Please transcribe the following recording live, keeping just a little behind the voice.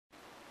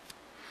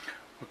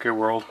Okay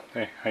world,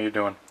 hey, how you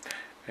doing?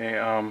 Hey,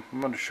 I'm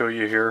going to show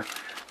you here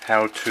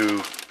how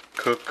to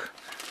cook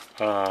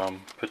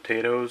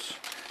potatoes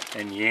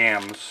and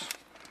yams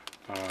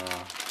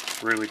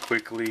really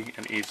quickly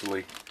and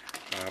easily.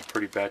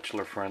 Pretty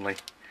bachelor friendly.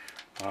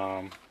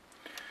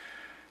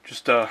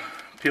 Just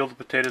peel the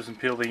potatoes and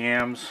peel the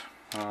yams.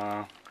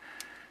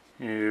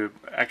 You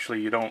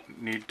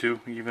don't need to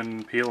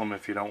even peel them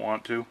if you don't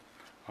want to.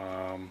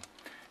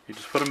 You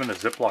just put them in a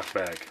Ziploc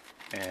bag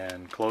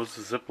and close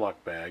the Ziploc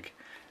bag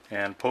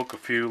and poke a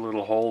few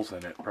little holes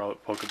in it. Probably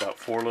poke about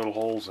 4 little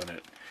holes in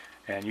it,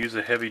 and use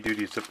a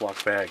heavy-duty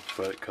Ziploc bag,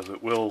 because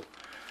it will,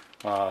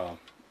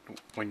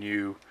 when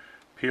you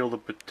peel the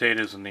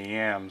potatoes and the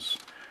yams,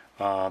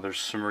 there's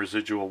some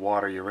residual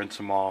water. You rinse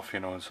them off,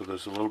 and so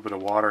there's a little bit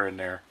of water in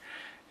there,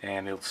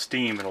 and it'll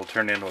steam. It'll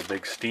turn into a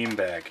big steam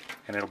bag,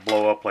 and it'll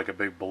blow up like a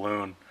big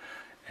balloon,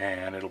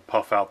 and it'll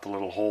puff out the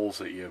little holes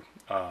that you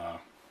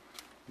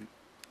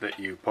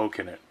poke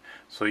in it.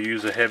 So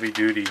use a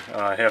heavy-duty,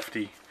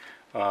 hefty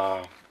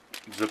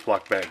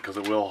Ziploc bag, because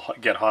it will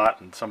get hot,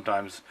 and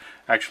sometimes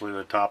actually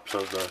the tops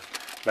of the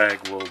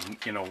bag will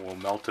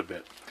melt a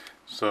bit.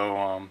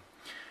 So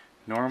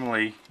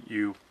normally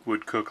you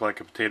would cook like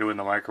a potato in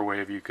the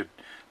microwave.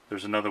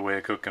 There's another way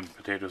of cooking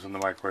potatoes in the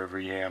microwave or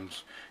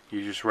yams.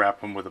 You just wrap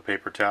them with a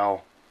paper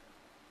towel,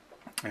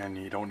 and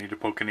you don't need to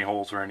poke any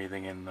holes or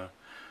anything in the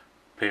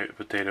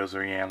potatoes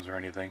or yams or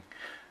anything.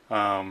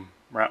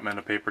 Wrap them in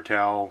a paper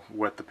towel,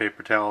 wet the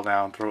paper towel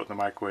down, throw it in the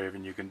microwave,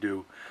 and you can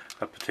do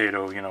a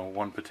potato,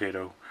 one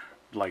potato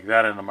like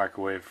that in the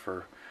microwave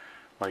for,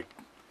 like,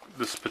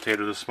 this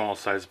small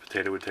size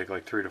potato would take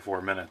like 3 to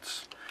 4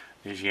 minutes.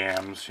 These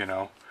yams, 3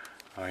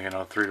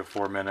 to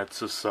 4 minutes.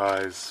 This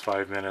size,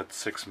 5 minutes,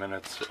 6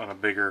 minutes on a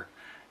bigger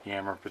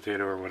yam or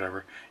potato or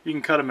whatever. You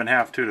can cut them in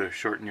half too to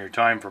shorten your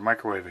time for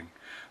microwaving.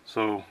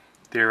 So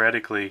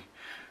theoretically,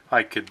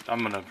 I'm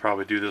going to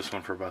probably do this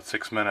one for about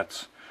 6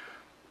 minutes.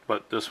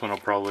 But this one will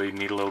probably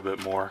need a little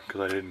bit more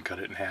because I didn't cut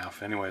it in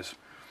half. Anyways,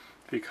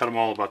 if you cut them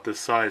all about this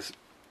size,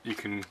 you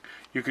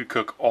could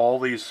cook all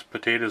these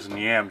potatoes and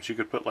yams. You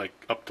could put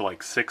up to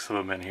 6 of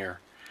them in here,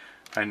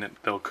 and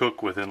they'll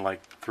cook within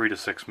 3 to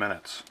 6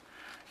 minutes.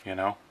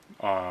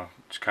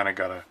 Just kind of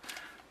gotta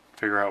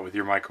figure out with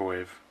your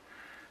microwave.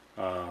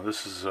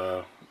 This is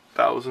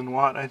 1,000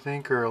 watt, I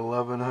think, or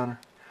 1,100,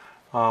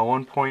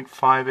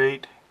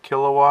 1.58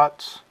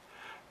 kilowatts.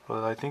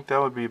 But I think that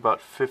would be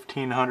about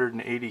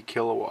 1,580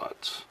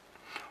 kilowatts.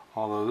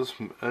 Although this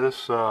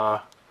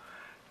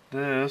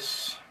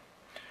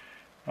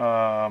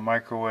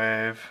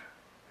microwave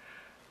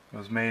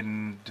was made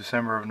in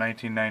December of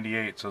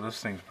 1998, so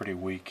this thing's pretty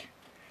weak.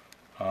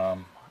 I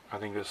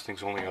think this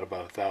thing's only got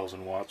about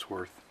 1,000 watts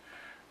worth,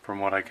 from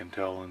what I can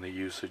tell in the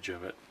usage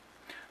of it.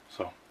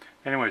 So,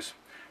 anyways,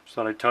 just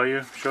thought I'd show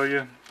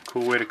you,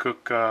 cool way to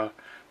cook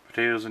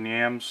potatoes and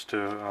yams,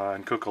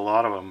 and cook a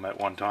lot of them at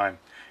one time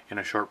in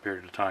a short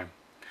period of time.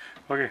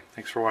 Okay,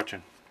 thanks for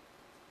watching.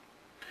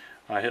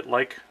 Hit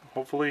like,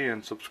 hopefully,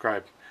 and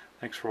subscribe.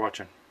 Thanks for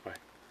watching.